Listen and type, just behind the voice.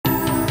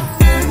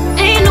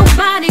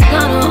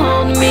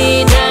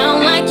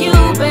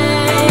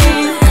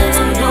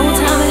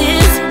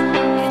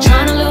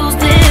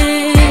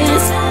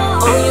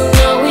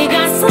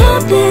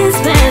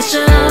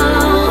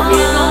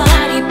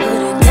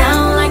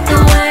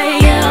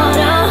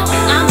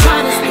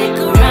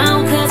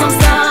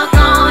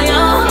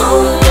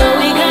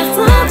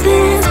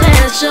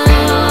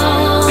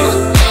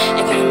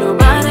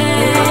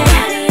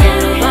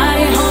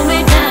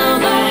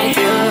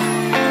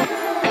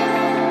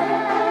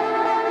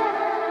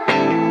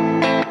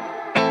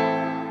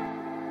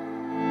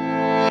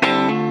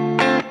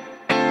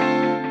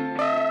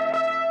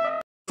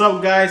What's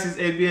up guys, it's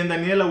AB and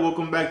Daniela.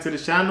 Welcome back to the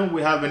channel.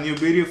 We have a new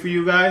video for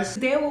you guys.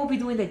 Today we'll be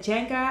doing the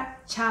Jenga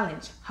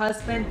challenge,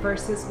 husband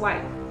versus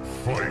wife.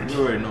 You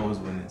already know who's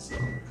winning, so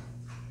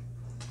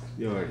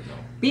you already know.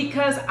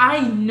 Because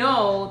I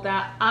know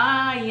that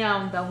I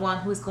am the one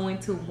who's going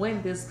to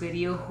win this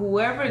video.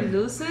 Whoever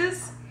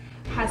loses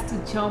has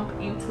to jump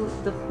into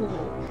the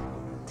pool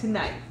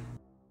tonight.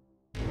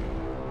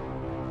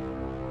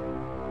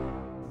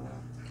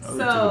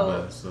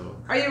 So,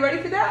 are you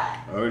ready for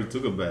that? I already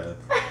took a bath.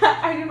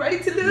 Are you ready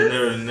to lose?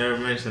 You never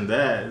mentioned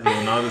that. So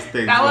now the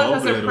stakes that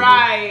was a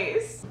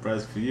surprise.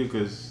 Surprise for you,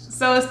 cause.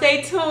 So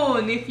stay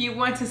tuned if you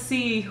want to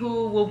see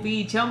who will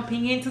be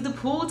jumping into the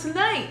pool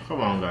tonight. Come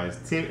on, guys.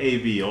 Team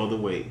AB all the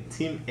way.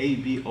 Team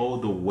AB all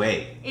the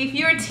way. If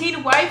you're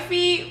Team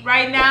Wifey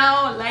right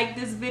now, like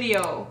this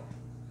video.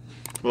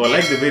 Well, I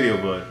like the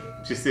video,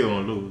 but she still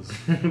won't lose.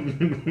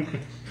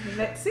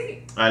 Let's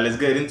see. Alright, let's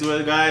get into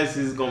it, guys.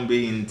 This is gonna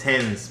be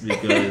intense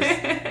because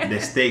the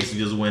stakes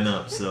just went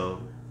up.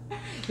 So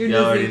you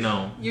already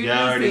know. You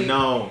already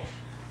know.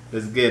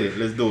 Let's get it.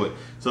 Let's do it.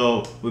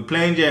 So we're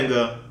playing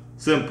Jenga.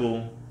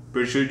 Simple.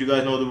 Pretty sure you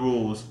guys know the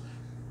rules.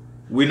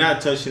 We're not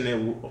touching it.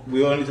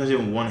 We only touch it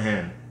with one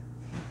hand.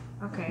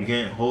 Okay. You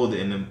can't hold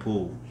it and then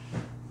pull.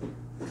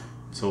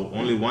 So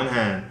only one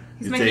hand.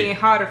 He's making it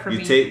harder for me.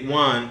 You take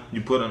one.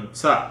 You put on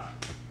top.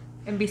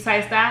 And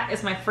besides that,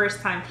 it's my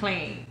first time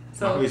playing.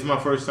 So it's my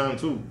first time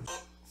too.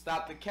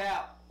 Stop the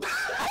cap. Stop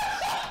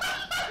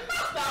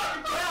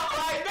the cap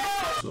right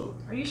now. So,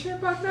 are you sure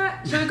about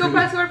that? Should we go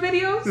back to our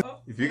videos?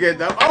 If you get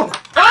that, oh!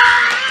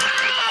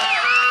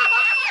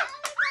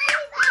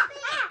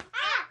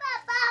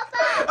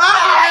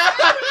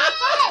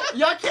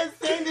 Y'all can't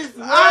say this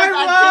word.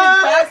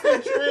 I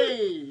can't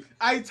concentrate.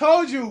 I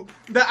told you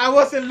that I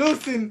wasn't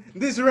losing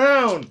this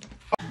round.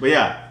 But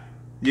yeah,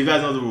 you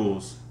guys know the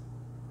rules.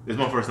 It's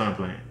my first time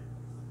playing.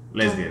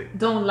 Let's get it.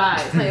 Don't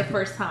lie. It's not your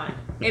first time.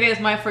 It is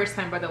my first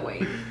time, by the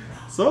way.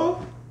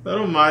 So, that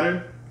don't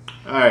matter.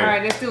 Alright.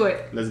 Alright, let's do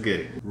it. Let's get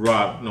it.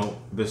 Rock, no,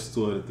 best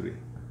 2 out of 3.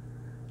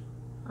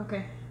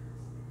 Okay.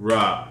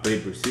 Rock,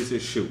 paper,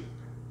 scissors, shoot.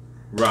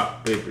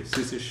 Rock, paper,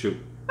 scissors, shoot.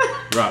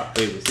 Rock,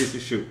 paper,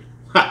 scissors, shoot.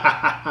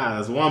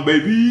 That's one,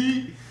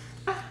 baby.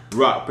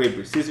 Rock,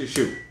 paper, scissors,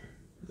 shoot.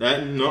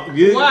 That, no,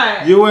 you,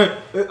 what? You went.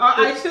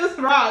 I choose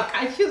rock.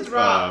 I choose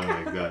rock. Oh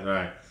my god,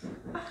 alright.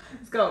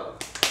 Let's go.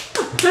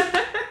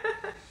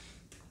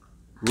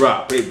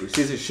 Rock, paper,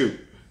 scissors, shoot.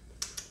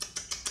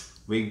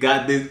 We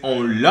got this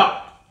on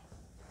lock.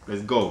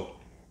 Let's go.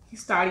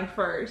 He's starting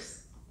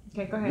first.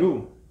 Okay, go ahead.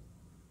 You.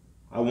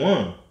 I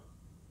won.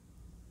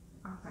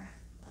 Okay.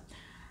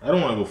 I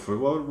don't want to go first.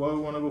 Why would I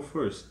want to go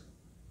first?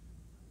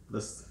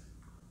 Let's.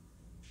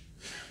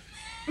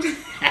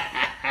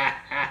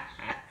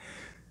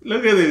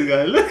 Look at this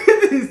guy. Look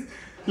at this.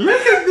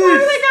 Look at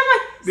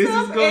this. This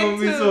is going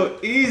to be so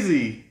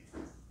easy.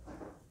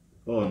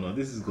 Oh no,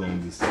 this is going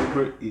to be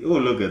super easy. Oh,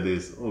 look at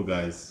this. Oh,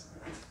 guys.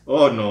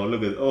 Oh no,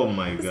 look at. Oh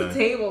my god. It's the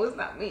table, it's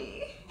not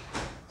me.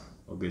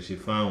 Okay, she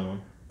found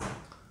one.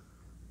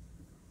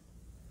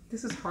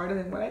 This is harder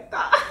than what I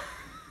thought.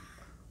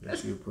 Yeah,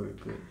 she put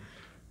it good.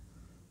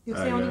 You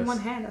say only one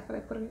hand. I feel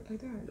like putting it like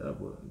that. Yeah,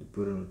 but you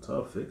put it on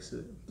top, fix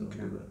it. Don't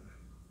do that.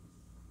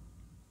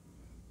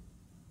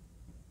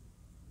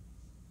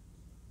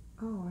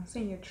 Oh, I'm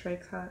seeing your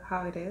tricks,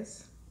 how it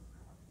is.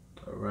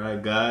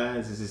 Alright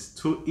guys, this is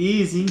too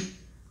easy.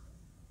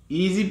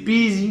 Easy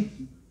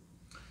peasy.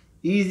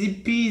 Easy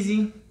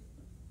peasy.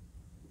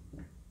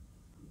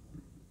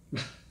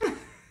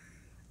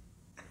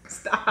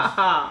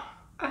 Stop.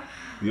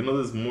 You know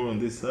there's more on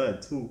this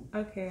side too.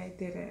 Okay, I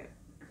did it.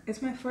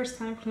 It's my first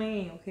time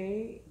playing,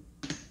 okay?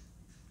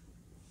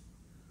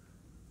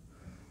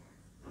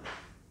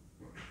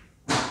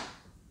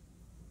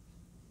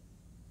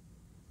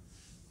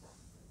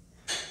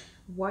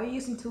 Why are you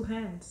using 2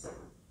 hands?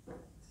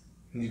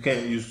 You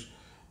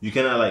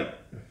cannot like,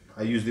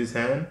 I use this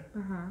hand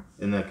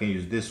and I can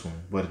use this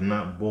one, but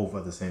not both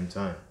at the same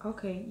time.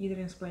 Okay, you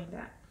didn't explain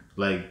that.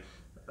 Like,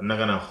 I'm not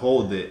gonna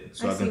hold it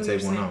so I can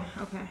take one out.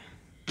 Okay.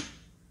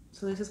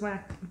 So this is why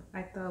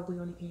I thought we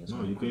only can use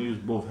one. No, you can use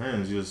both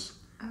hands, just.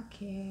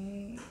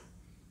 Okay.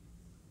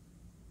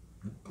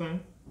 Okay.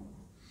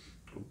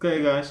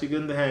 Okay guys, she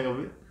getting the hang of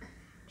it.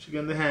 She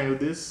getting the hang of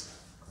this.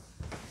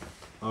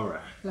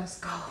 Alright. Let's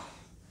go.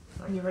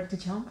 Are you ready to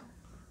jump?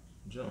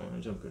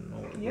 I'm jumping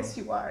nowhere. Yes,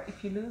 you are.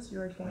 If you lose,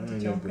 you're going to I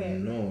ain't jump jumping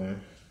in.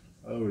 nowhere.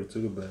 I already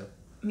took a bath.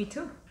 Me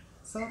too.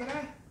 So did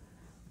I.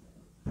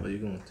 Oh, you're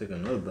gonna take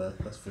another bath.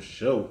 That's for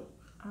sure.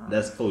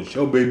 That's for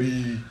sure,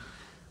 baby.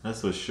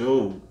 That's for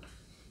sure.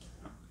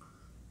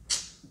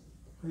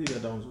 How you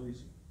got that one so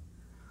easy?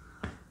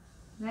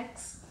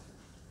 Next.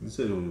 You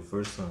said it was your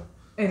first time.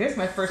 It is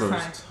my first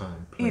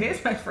time. Playing. It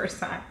is my first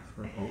time.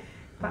 Oh,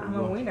 But I'm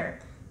a winner.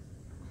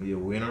 You a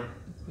winner?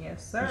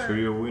 Yes, sir. You sure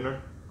you're a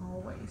winner?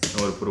 Always.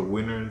 You want to put a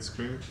winner in the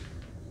screen?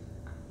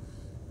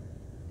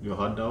 You a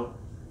hot dog?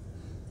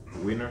 A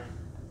winner?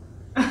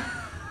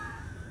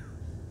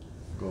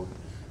 Go.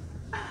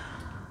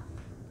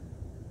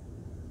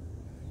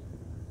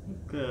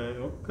 Okay,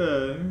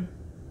 okay.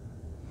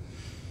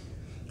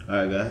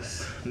 Alright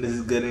guys, this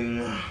is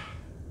getting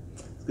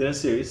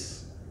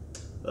serious.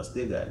 I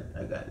still got it.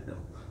 I got it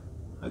though.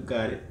 I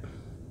got it.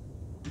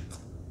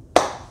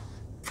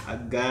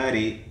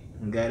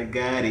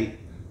 Got it.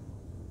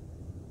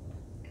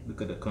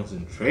 Look at the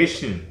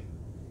concentration.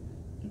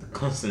 The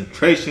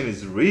concentration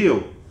is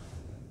real.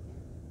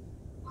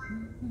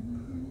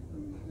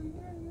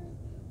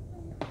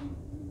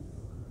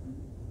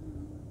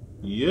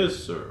 Yes,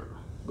 sir.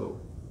 Go.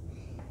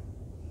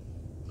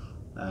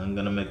 I'm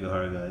gonna make it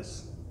hard,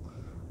 guys.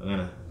 I'm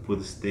gonna put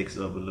the stakes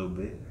up a little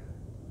bit.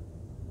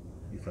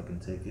 If I can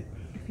take it.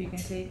 If you can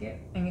take it,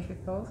 and if it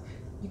falls,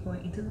 you're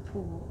going into the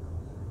pool.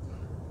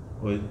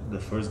 Wait, the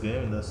first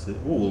game, that's it.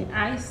 Ooh,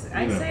 I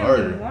say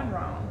harder. only one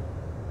round.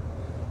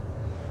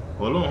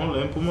 Hold on,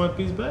 let me put my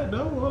piece back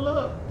though. Hold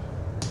up.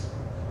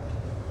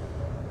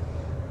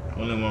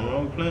 Only one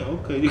round playing?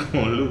 Okay, you're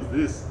gonna lose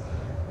this.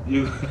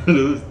 You're gonna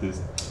lose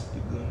this.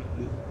 You're gonna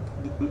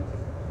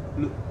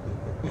lose.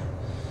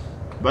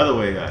 By the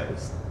way,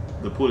 guys,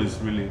 the pool is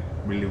really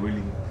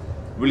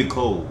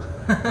cold.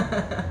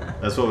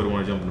 That's why we don't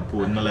want to jump in the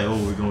pool. Not like, oh,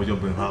 we're gonna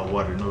jump in hot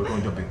water. No, we're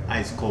gonna jump in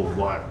ice cold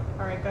water.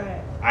 Alright, go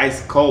ahead.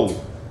 Ice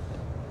cold.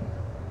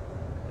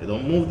 Hey,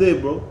 don't move there,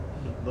 bro.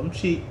 Don't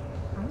cheat.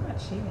 I'm not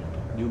cheating.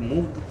 You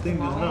moved the thing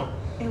just now.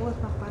 It was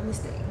not by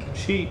mistake.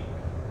 Cheat.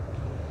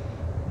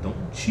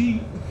 Don't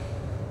cheat.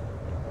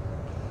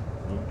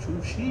 Don't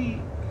you cheat.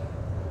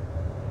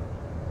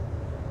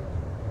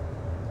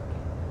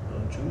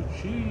 Don't you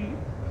cheat.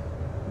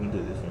 We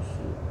did this one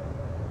too.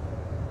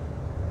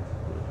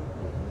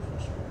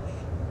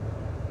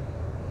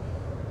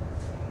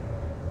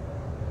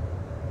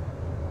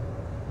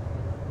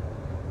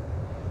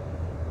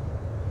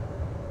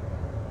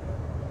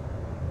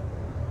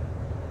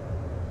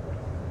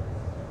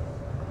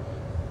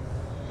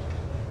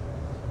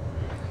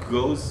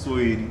 Go,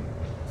 sweetie.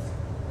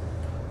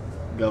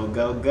 Go,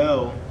 go,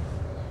 go.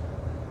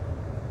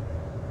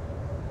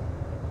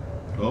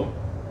 Oh.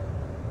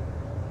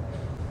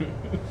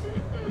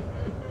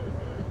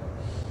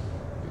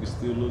 You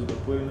still lose by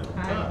putting it on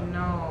top. I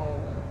know.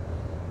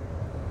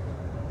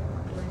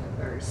 I'm playing it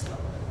very slow.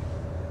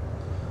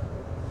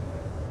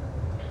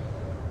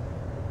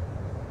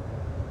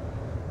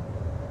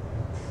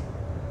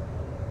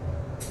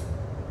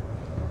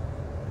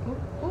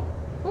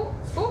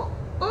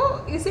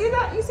 You see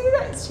that? You see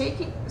that? It's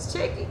shaky. It's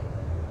shaky.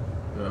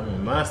 Girl, I'm a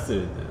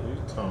master at that. What are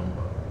you talking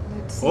about?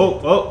 Let's see.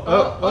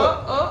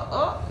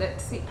 Oh.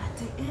 Let's see at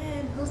the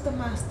end. Who's the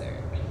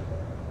master?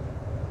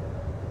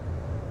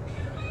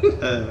 I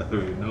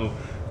already know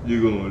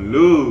you're gonna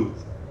lose.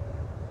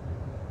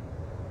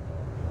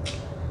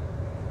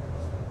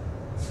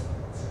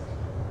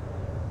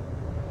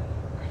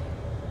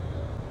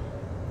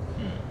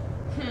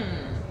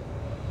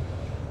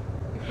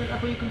 You forgot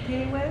who you're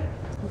competing with?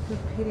 You're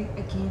competing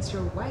against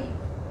your wife.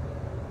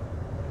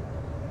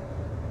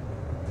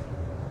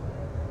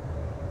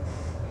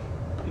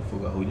 You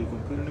forgot who you're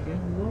competing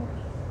against? No.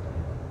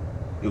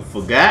 You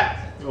forgot?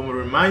 You want me to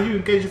remind you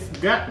in case you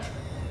forgot?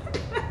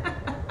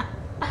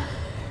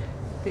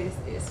 This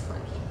is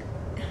funny.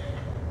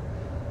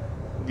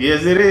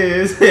 Yes, it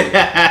is.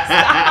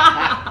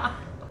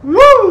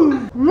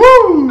 Woo!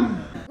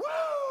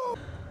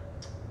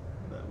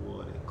 That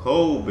water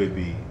cold,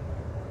 baby.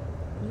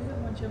 You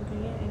don't want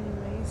jumping in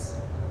anyways.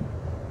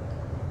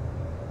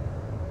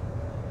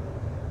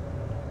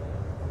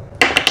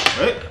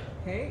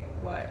 Hey,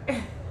 what?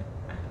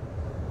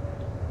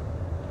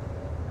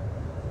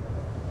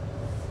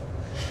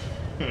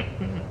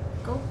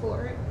 Go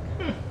for it.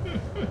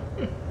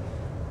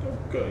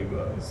 Okay,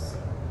 guys.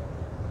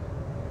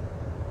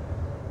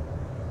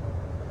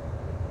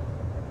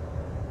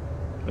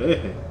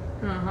 Hey.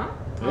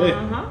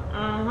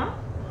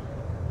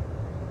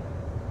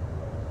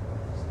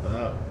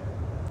 Stop.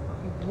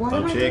 What Stop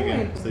am I shaking.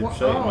 doing? Stop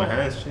shaking. My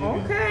hand's shaking.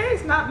 Okay,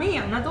 it's not me.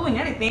 I'm not doing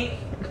anything.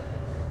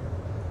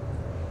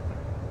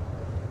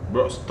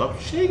 Bro, stop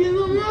shaking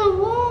on my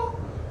wall.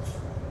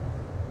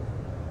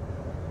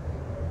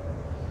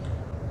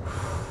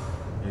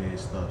 Hey,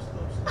 stop.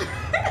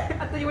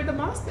 I thought you were the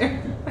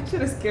master. I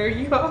should have scared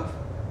you off.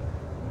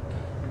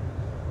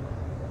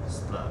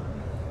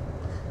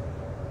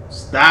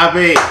 Stop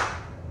it.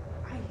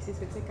 Ay, sí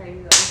se ha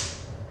caído.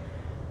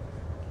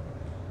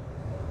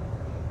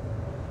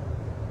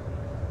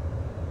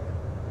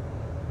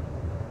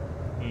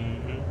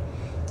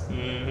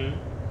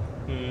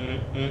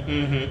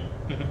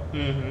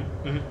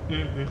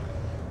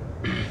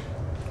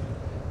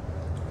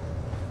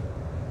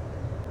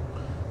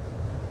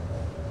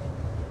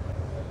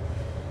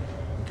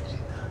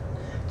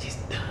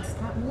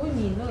 Stop moving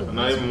me, look. I'm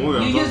not even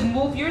moving. You just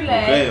move your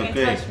leg and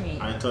touch me.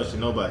 I ain't touching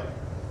nobody.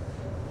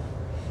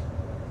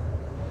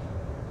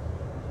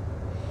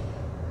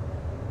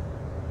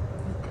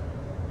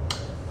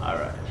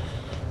 Alright.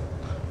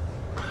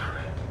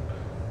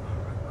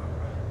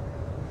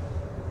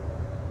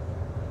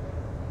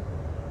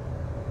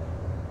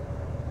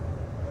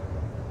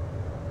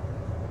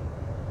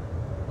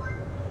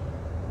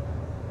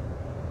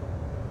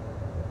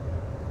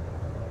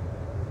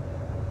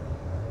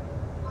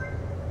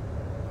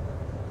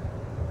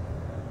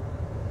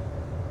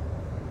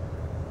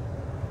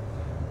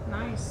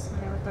 nice. I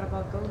never thought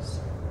about those.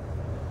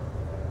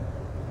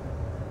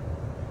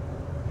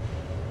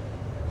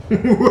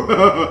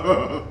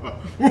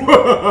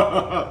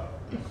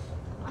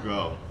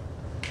 Go.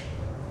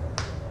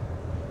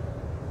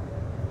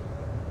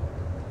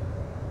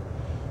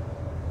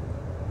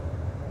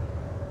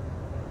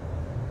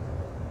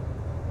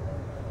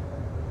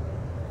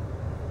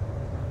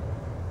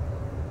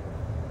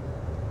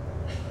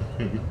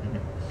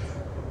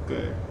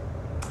 Okay.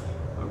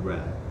 All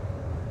right.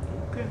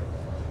 Okay.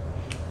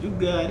 You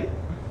got it.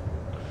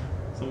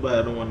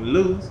 Somebody don't want to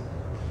lose.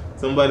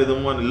 Somebody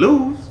don't want to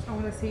lose. I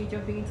want to see you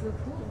jumping into the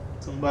pool.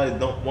 Somebody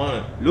don't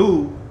want to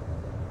lose.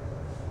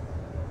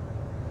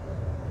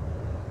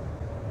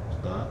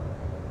 Stop.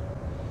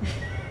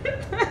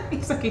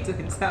 He's talking to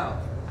himself.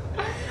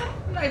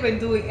 I'm not even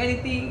doing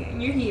anything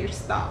and you're here.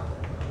 Stop.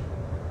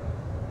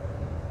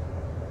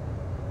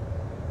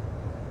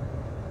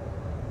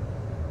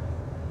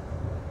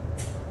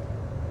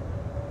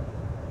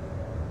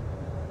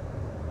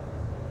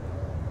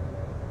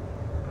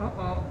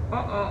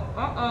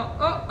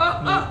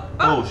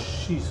 Oh,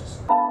 Jesus.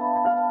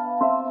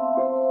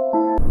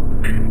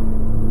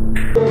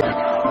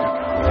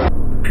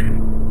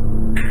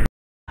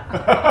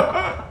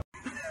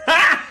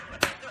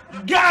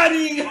 Got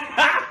him!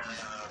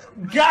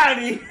 Got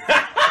him!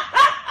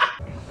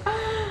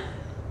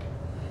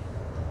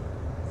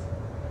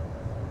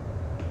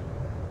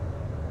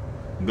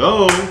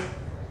 Go.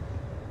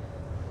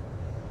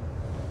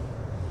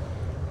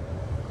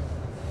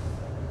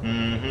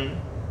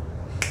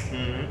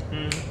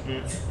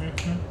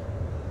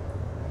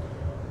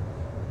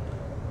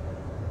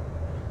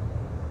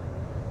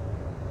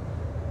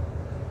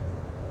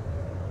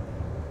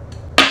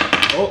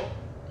 Oh.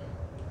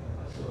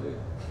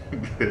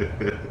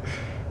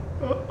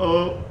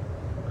 Uh-oh.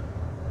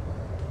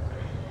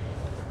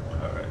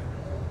 Alright.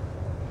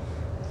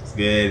 It's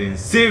getting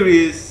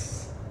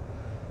serious.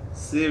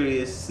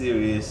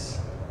 Serious.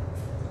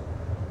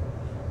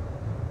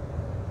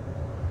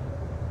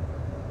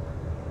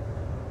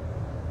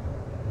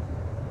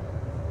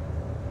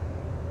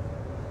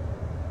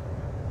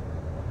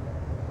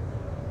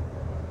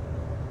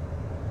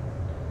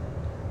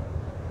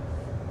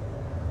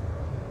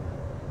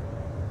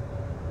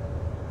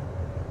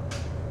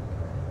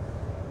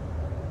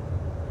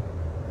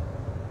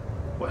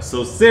 Why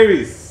so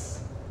serious?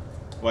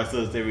 Why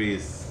so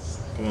serious?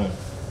 Come on.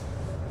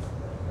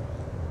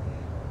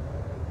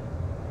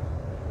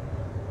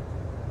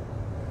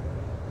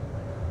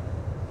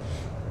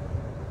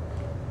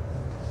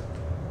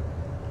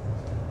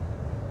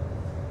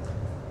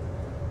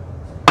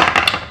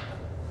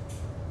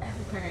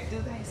 Every time I do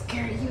that, I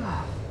scare you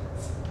off.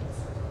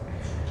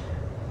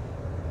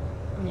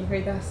 When you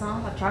heard that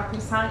sound, that dropping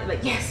sound, you're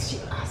like, yes, she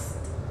lost.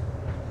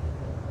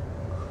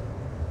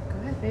 Go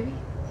ahead, baby.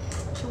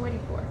 What you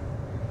waiting for?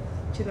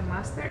 To the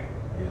master?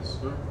 Yes,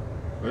 sir.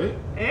 Wait.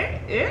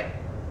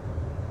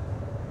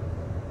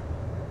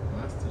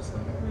 Master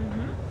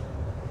something.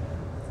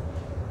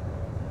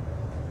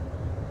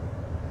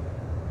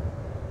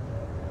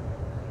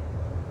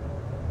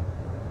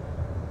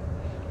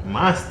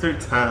 Master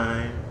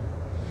time.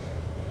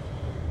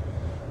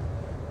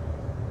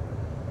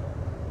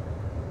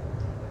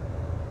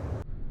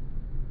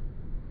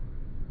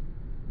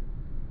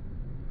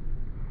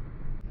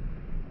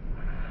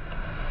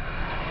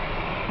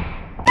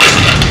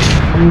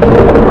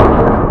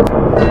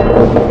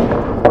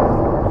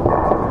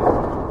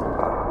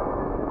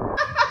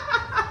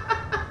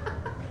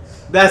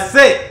 That's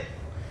it.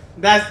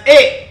 That's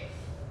it.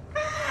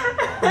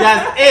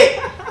 That's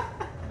it.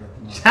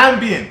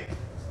 Champion.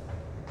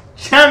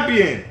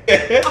 Champion.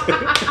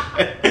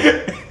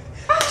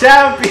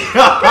 Champion.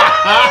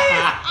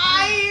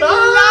 I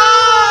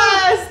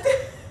lost.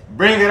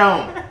 Bring it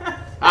on.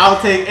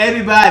 I'll take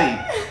anybody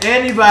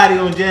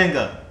on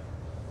Jenga.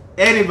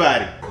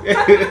 Anybody.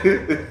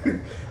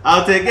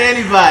 I'll take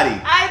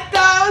anybody. I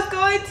thought I was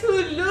going to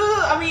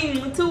lose. I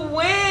mean, to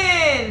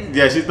win.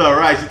 Yeah, she thought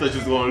right. She thought she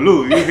was going to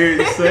lose. You hear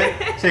this say?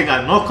 She ain't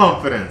got no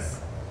confidence.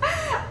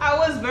 I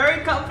was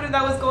very confident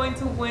I was going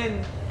to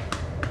win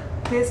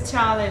this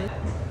challenge.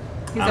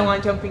 He's the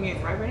one jumping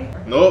in, right? Ready?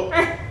 Nope.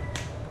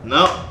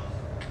 Nope.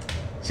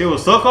 She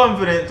was so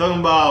confident talking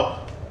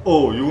about,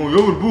 oh, you gonna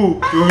jump in the pool.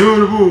 You gonna jump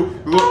in the pool.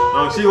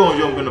 No, she gonna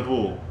jump in the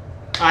pool.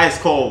 Ice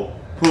cold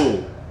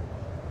pool.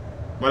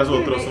 Might as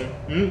well throw some.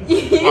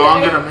 Oh,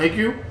 I'm gonna make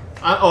you?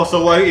 Oh,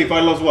 so what if I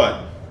lost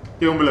what?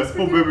 You're gonna be like,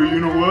 oh baby, you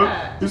know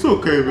what? It's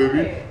okay,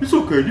 baby. It's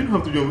okay. You don't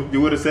have to jump.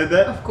 You would have said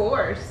that? Of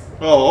course.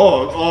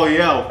 Oh,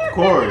 yeah, of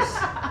course.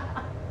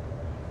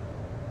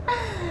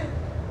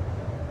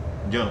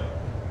 Jump.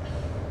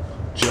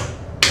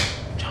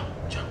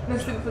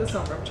 Let's do it for the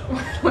summer.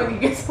 When it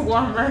gets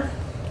warmer.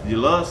 You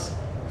lost.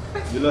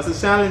 You lost the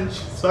challenge.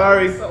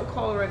 Sorry. It's so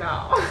cold right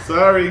now.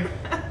 Sorry.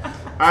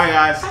 Alright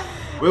guys.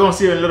 We're gonna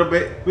see her in a little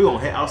bit. We're gonna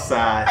head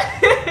outside.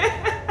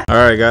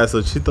 Alright guys,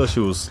 so she thought she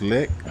was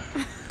slick.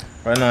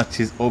 Right now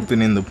she's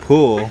opening the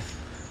pool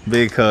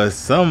because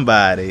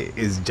somebody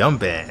is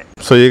jumping.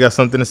 So you got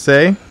something to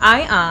say?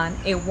 I am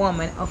a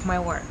woman of my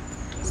word.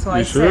 So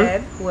I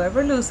said,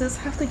 whoever loses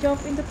have to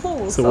jump in the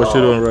pool. So what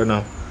you doing right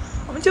now?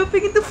 I'm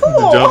jumping in the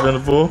pool. Jump in the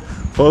pool?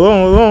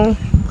 Hold on.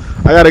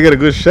 I gotta get a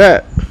good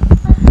shot.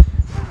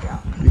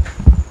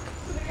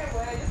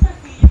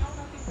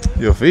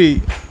 Your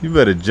feet? You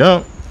better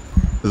jump.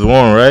 It's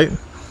warm, right?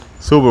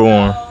 Super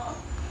warm.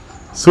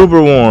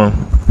 Super warm.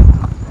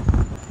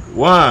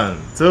 1,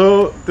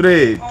 2,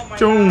 3.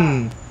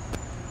 Choom.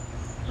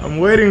 I'm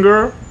waiting,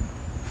 girl.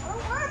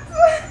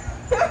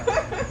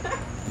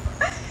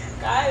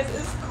 Guys,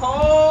 it's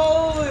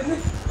cold.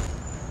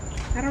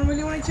 I don't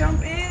really want to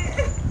jump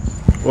in.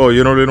 Oh,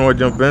 you don't really want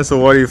to jump in? So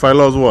what if I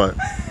lost what?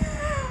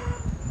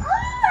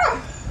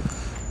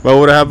 What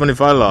would have happened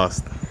if I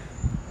lost?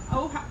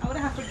 Oh, I would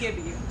have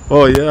forgiven you.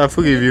 Oh, yeah, I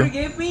forgive you.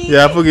 Forgive me?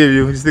 Yeah, I forgive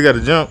you. You still got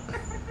to jump.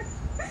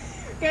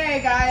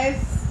 Okay,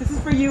 guys. This is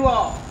for you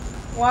all.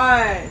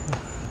 1,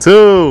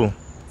 2.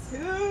 2.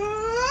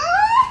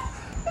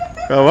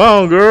 Come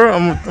on, girl.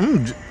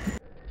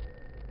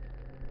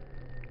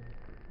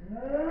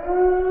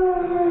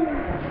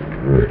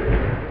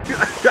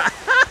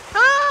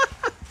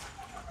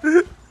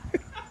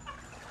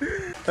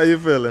 How you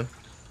feeling?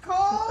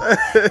 Cold.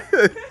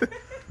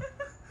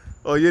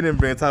 Oh, you didn't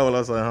bring a towel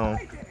outside home.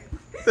 I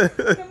didn't.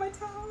 Get my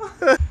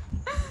towel.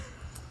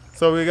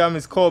 So we got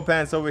Miss Cold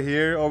Pants over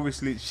here.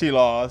 Obviously, she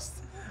lost.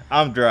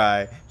 I'm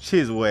dry.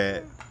 She's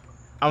wet.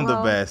 I'm the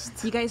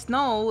best. You guys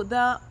know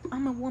that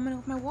I'm a woman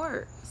of my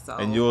word. So.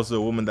 And you're also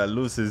a woman that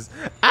loses.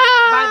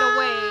 By the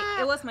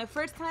way, it was my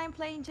first time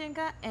playing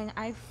Jenga, and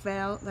I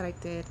felt that I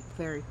did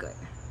very good.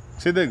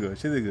 She did good.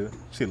 She did good.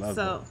 She lost.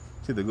 So,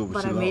 she did good,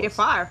 but she I lost. made it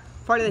far.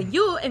 Farther than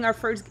you in your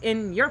first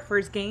game. You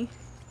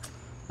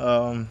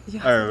have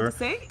to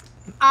say?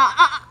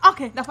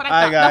 Okay, that's what I thought.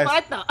 Alright, guys. That's what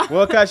I thought.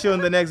 We'll catch you in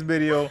the next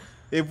video.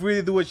 If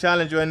we do a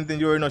challenge or anything,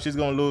 you already know she's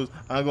gonna lose.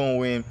 I'm gonna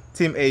win.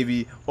 Team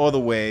AB all the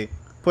way.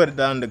 Put it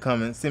down in the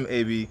comments. Team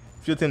AB.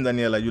 If you're Team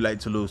Daniela, you like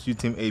to lose. You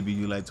Team AB,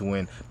 you like to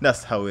win.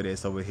 That's how it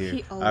is over here.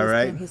 He always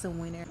Alright. He's a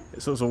winner.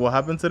 So what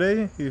happened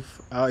today?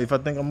 If I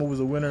think I'm always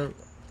a winner,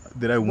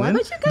 did I win?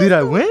 Did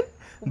I win?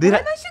 Why don't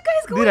you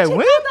guys go did and I check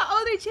win? out the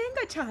other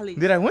Jenga challenge?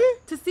 Did I win?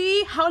 To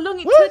see how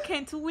long it took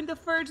him to win the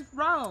first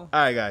round.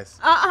 Alright, guys.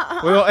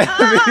 We'll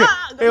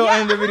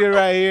end the video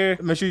right here.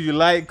 Make sure you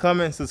like,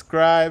 comment,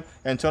 subscribe,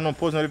 and turn on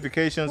post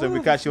notifications, and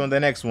we'll catch you on the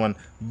next one.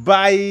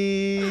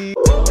 Bye.